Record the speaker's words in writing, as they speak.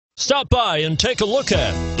Stop by and take a look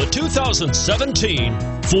at the 2017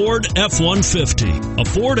 Ford F-150. A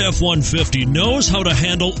Ford F-150 knows how to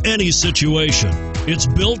handle any situation. It's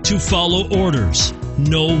built to follow orders,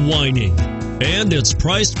 no whining, and it's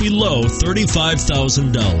priced below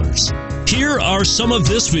 $35,000. Here are some of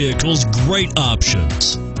this vehicle's great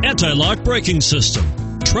options: anti-lock braking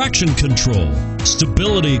system, traction control,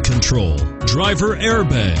 stability control, driver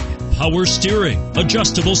airbag, power steering,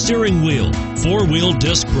 adjustable steering wheel, four-wheel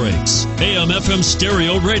disc brakes, AM/FM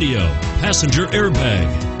stereo radio, passenger airbag,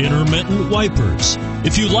 intermittent wipers.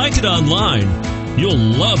 If you like it online, you'll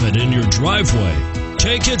love it in your driveway.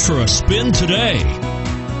 Take it for a spin today.